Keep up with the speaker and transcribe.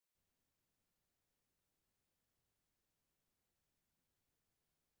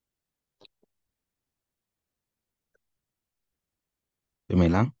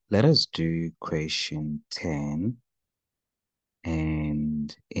Dumela, let us do question 10.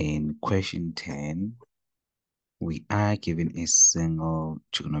 And in question 10, we are given a single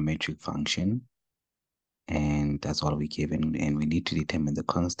trigonometric function, and that's all we're given. And we need to determine the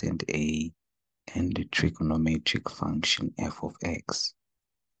constant a and the trigonometric function f of x.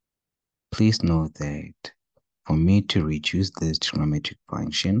 Please note that for me to reduce this trigonometric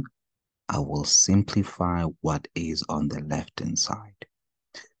function, I will simplify what is on the left-hand side.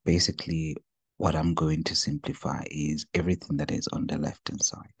 Basically, what I'm going to simplify is everything that is on the left-hand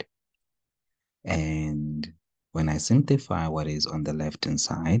side. And when I simplify what is on the left-hand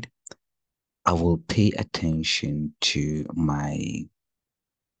side, I will pay attention to my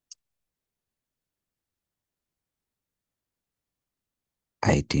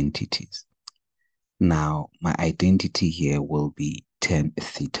identities. Now, my identity here will be tan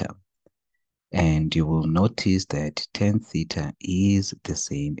theta. And you will notice that tan theta is the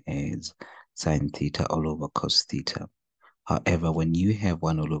same as sine theta all over cos theta. However, when you have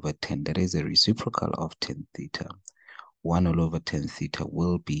 1 all over 10, that is a reciprocal of tan theta. 1 all over 10 theta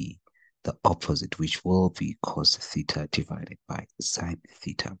will be the opposite, which will be cos theta divided by sine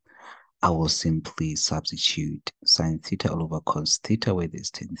theta. I will simply substitute sine theta all over cos theta where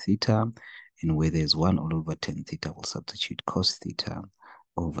there's tan theta, and where there's 1 all over 10 theta, I will substitute cos theta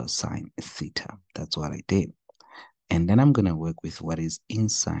over sine theta. That's what I did. And then I'm going to work with what is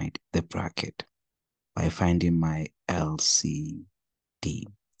inside the bracket by finding my LCD,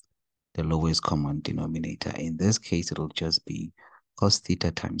 the lowest common denominator. In this case, it'll just be cos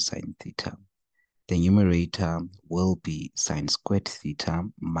theta times sine theta. The numerator will be sine squared theta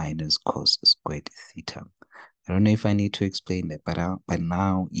minus cos squared theta. I don't know if I need to explain that, but by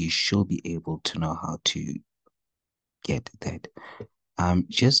now you should be able to know how to get that. Let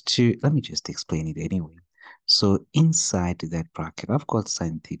me just explain it anyway. So inside that bracket, I've got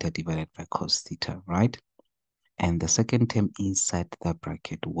sine theta divided by cos theta, right? And the second term inside that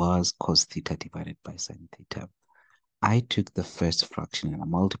bracket was cos theta divided by sine theta. I took the first fraction and I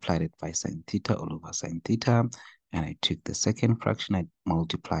multiplied it by sine theta all over sine theta. And I took the second fraction, I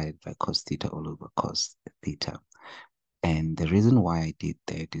multiplied it by cos theta all over cos theta. And the reason why I did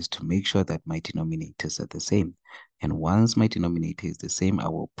that is to make sure that my denominators are the same. And once my denominator is the same, I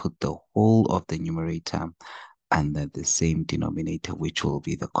will put the whole of the numerator under the same denominator, which will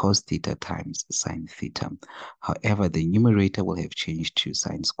be the cos theta times sine theta. However, the numerator will have changed to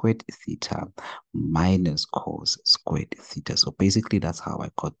sine squared theta minus cos squared theta. So basically, that's how I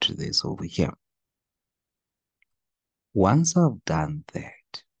got to this over here. Once I've done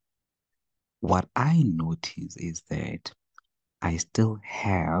that, what I notice is that I still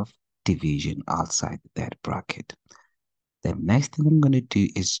have division outside that bracket. The next thing I'm going to do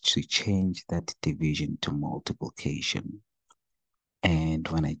is to change that division to multiplication. And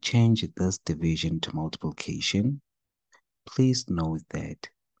when I change this division to multiplication, please note that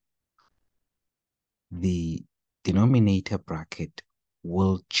the denominator bracket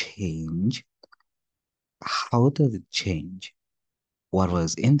will change. How does it change? What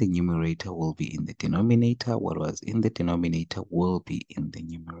was in the numerator will be in the denominator. What was in the denominator will be in the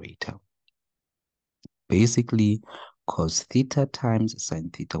numerator. Basically, cos theta times sine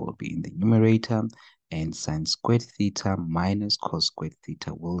theta will be in the numerator, and sine squared theta minus cos squared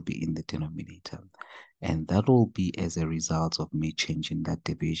theta will be in the denominator. And that will be as a result of me changing that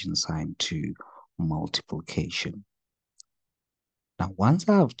division sign to multiplication. Now, once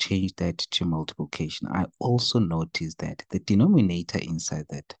I have changed that to multiplication, I also notice that the denominator inside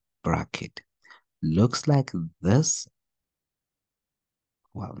that bracket looks like this.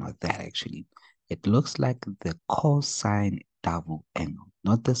 Well, not that actually. It looks like the cosine double angle.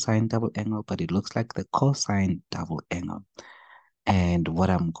 Not the sine double angle, but it looks like the cosine double angle. And what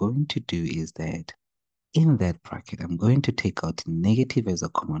I'm going to do is that in that bracket, I'm going to take out negative as a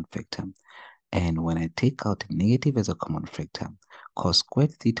common factor. And when I take out negative as a common factor, cos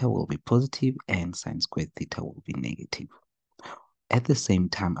squared theta will be positive and sine squared theta will be negative. At the same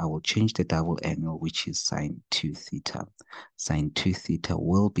time, I will change the double angle, which is sine 2 theta. Sine 2 theta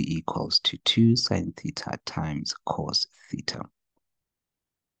will be equals to 2 sine theta times cos theta.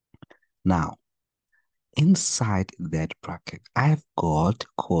 Now, inside that bracket, I've got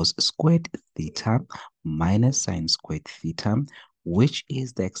cos squared theta minus sine squared theta, which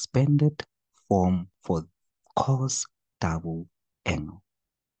is the expanded form for cos double angle.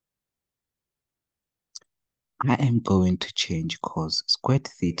 I am going to change cos squared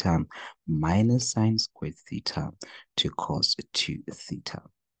theta minus sine squared theta to cos 2 theta.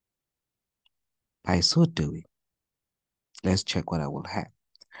 By so doing, let's check what I will have.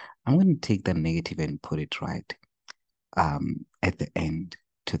 I'm going to take the negative and put it right. at the end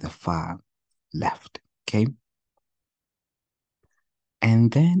to the far left, okay?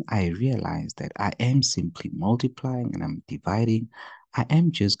 And then I realized that I am simply multiplying and I'm dividing. I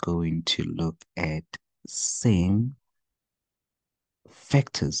am just going to look at same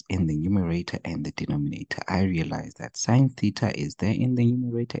factors in the numerator and the denominator. I realize that sine theta is there in the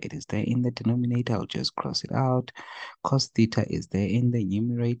numerator, it is there in the denominator. I'll just cross it out. Cos theta is there in the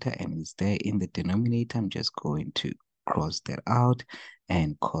numerator and is there in the denominator. I'm just going to cross that out.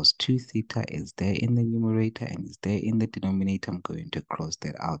 And cos 2 theta is there in the numerator and is there in the denominator. I'm going to cross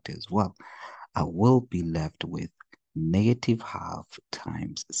that out as well. I will be left with negative half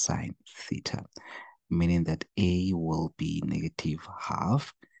times sine theta, meaning that a will be negative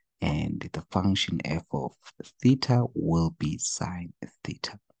half and the function f of theta will be sine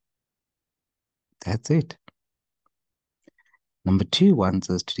theta. That's it. Number 2 wants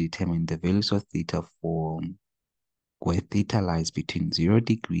us to determine the values of theta for where theta lies between 0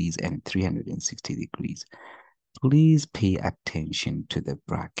 degrees and 360 degrees. Please pay attention to the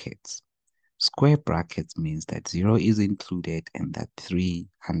brackets. Square brackets means that 0 is included and that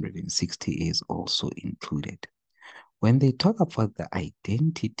 360 is also included. When they talk about the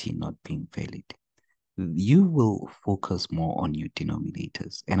identity not being valid, you will focus more on your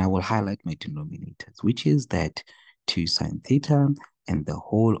denominators. And I will highlight my denominators, which is that 2 sine theta and the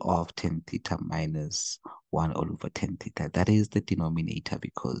whole of 10 theta minus 1 all over 10 theta. That is the denominator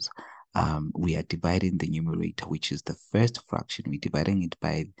because we are dividing the numerator, which is the first fraction. We're dividing it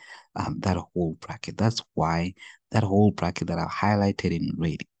by that whole bracket. That's why that whole bracket that I've highlighted in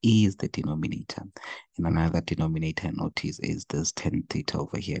red is the denominator. And another denominator I notice is this 10 theta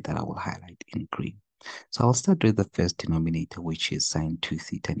over here that I will highlight in green. So I'll start with the first denominator, which is sine 2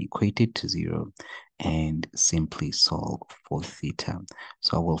 theta, and equate it to 0 and simply solve for theta.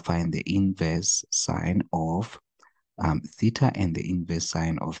 So I will find the inverse sine of theta, and the inverse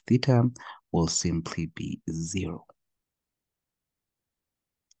sine of theta will simply be 0.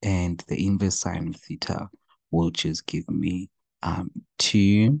 And the inverse sine of theta will just give me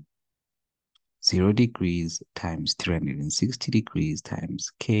 2 0 degrees times 360 degrees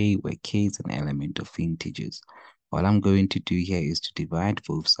times k, where k is an element of integers. All I'm going to do here is to divide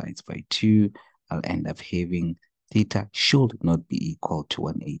both sides by 2. I'll end up having theta should not be equal to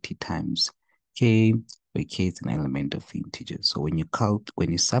 180 times k, where k is an element of integers. So when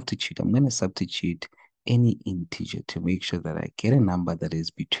you substitute, I'm going to substitute any integer to make sure that I get a number that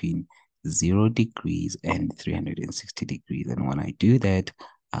is between 0 degrees and 360 degrees. And when I do that,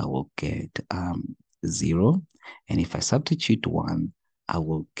 I will get 0. And if I substitute 1, I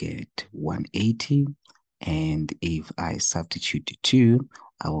will get 180. And if I substitute 2,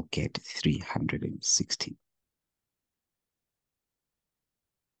 I will get 360.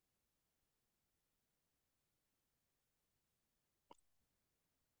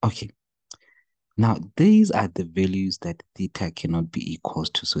 Okay. Now, these are the values that theta cannot be equals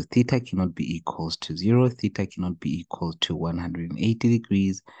to. So theta cannot be equals to 0, theta cannot be equal to 180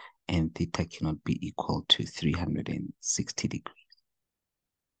 degrees, and theta cannot be equal to 360 degrees.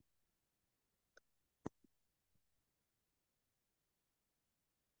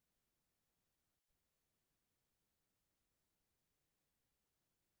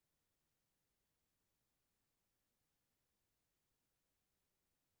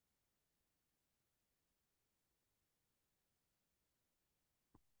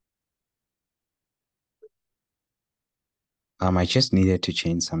 I just needed to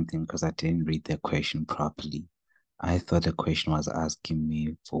change something because I didn't read the question properly. I thought the question was asking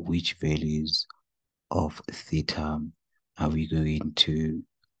me for which values of theta are we going to,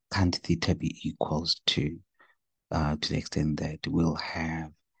 can't theta be equals to the extent that we'll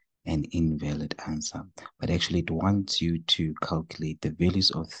have an invalid answer. But actually it wants you to calculate the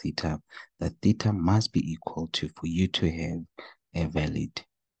values of theta that theta must be equal to for you to have a valid,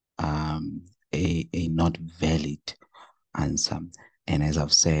 a not valid answer. And as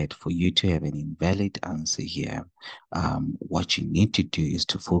I've said, for you to have an invalid answer here, what you need to do is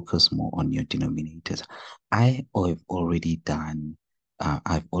to focus more on your denominators. I have already done,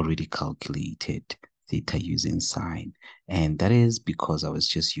 I've already calculated theta using sine, and that is because I was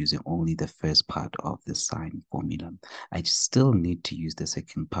just using only the first part of the sine formula. I still need to use the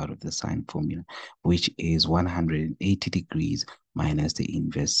second part of the sine formula, which is 180 degrees minus the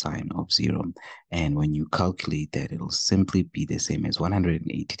inverse sine of 0. And when you calculate that, it'll simply be the same as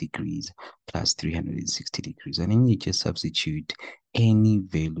 180 degrees plus 360 degrees. And then you just substitute any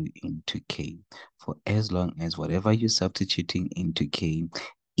value into k. For as long as whatever you're substituting into k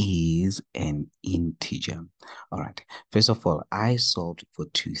is an integer. All right. First of all, I solved for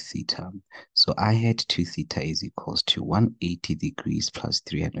 2 theta. So I had 2 theta is equals to 180 degrees plus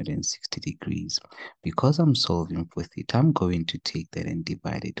 360 degrees. Because I'm solving for theta, I'm going to take that and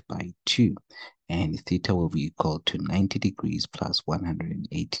divide it by 2. And theta will be equal to 90 degrees plus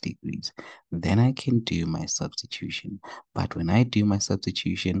 180 degrees. Then I can do my substitution. But when I do my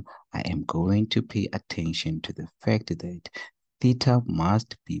substitution, I am going to pay attention to the fact that theta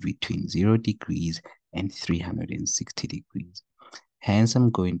must be between 0 degrees and 360 degrees. Hence,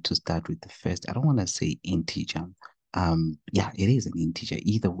 I'm going to start with the first, I don't want to say integer. Yeah, it is an integer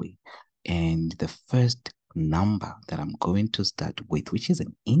either way. And the first number that I'm going to start with, which is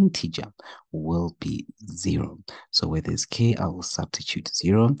an integer, will be 0. So where there's k, I will substitute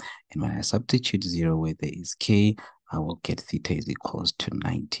 0. And when I substitute 0 where there is k, I will get theta is equals to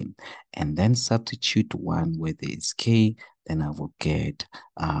 90. And then substitute 1 where there is k, then I will get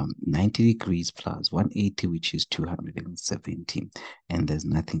 90 degrees plus 180, which is 270. And there's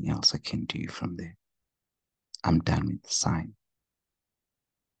nothing else I can do from there. I'm done with the sign.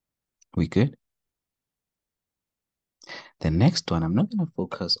 We good? The next one, I'm not going to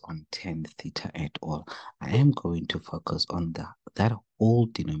focus on tan theta at all. I am going to focus on that whole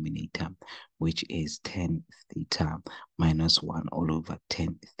denominator, which is tan theta minus 1 all over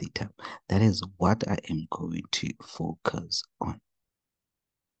tan theta. That is what I am going to focus on.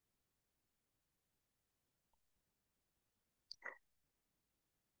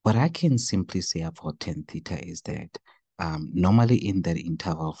 What I can simply say about tan theta is that normally in that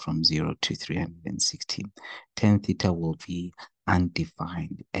interval from 0 to 360, tan theta will be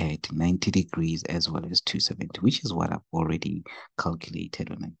undefined at 90 degrees as well as 270, which is what I've already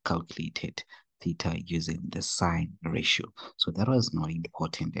calculated when I calculated theta using the sine ratio. So that was not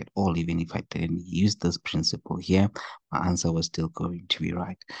important at all. Even if I didn't use this principle here, my answer was still going to be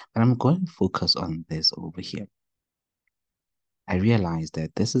right. But I'm going to focus on this over here. I realized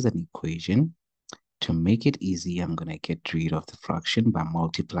that this is an equation. To make it easy, I'm going to get rid of the fraction by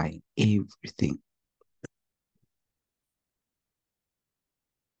multiplying everything.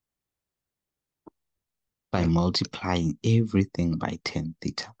 By multiplying everything by tan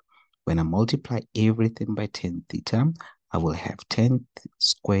theta. When I multiply everything by tan theta, I will have tan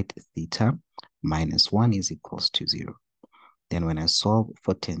squared theta minus 1 is equals to 0. Then when I solve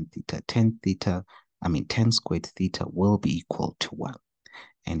for tan squared theta will be equal to 1.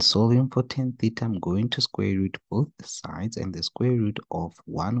 And solving for tan theta, I'm going to square root both sides, and the square root of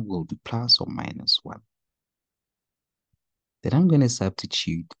 1 will be plus or minus 1. Then I'm going to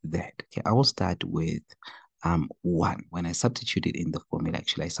substitute that. Okay, I will start with 1. When I substituted in the formula,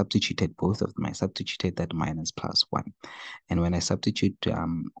 actually, I substituted both of them. I substituted that minus plus 1. And when I substitute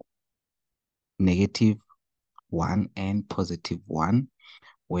negative 1 and positive 1,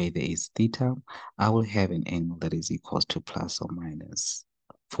 where there is theta, I will have an angle that is equals to plus or minus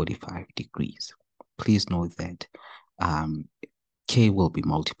 45 degrees. Please note that k will be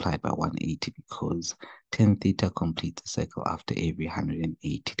multiplied by 180 because tan theta completes the circle after every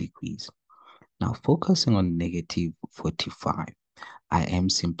 180 degrees. Now, focusing on negative 45, I am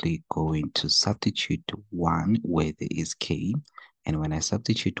simply going to substitute 1 where there is k. And when I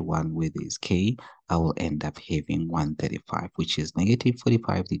substitute 1 where there is k, I will end up having 135, which is negative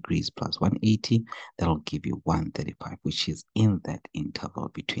 45 degrees plus 180. That will give you 135, which is in that interval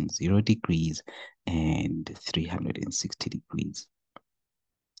between 0 degrees and 360 degrees.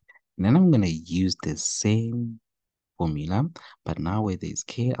 And then I'm going to use the same formula, but now where there is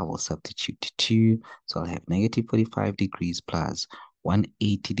k, I will substitute 2. So I'll have negative 45 degrees plus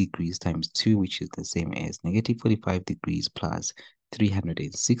 180 degrees times 2, which is the same as negative 45 degrees plus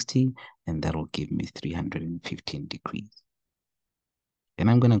 360, and that will give me 315 degrees. Then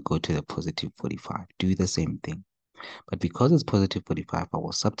I'm going to go to the positive 45, do the same thing. But because it's positive 45, I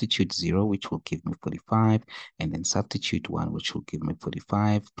will substitute 0, which will give me 45, and then substitute 1, which will give me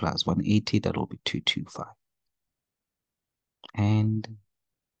 45, plus 180, that will be 225. And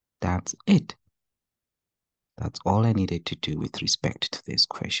that's it. That's all I needed to do with respect to this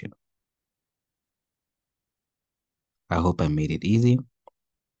question. I hope I made it easy.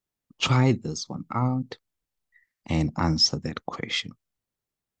 Try this one out and answer that question.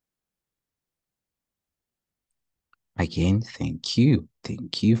 Again, thank you.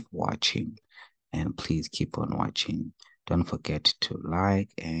 Thank you for watching. And please keep on watching. Don't forget to like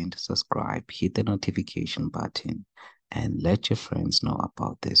and subscribe. Hit the notification button and let your friends know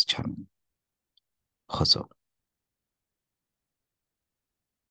about this channel. Also,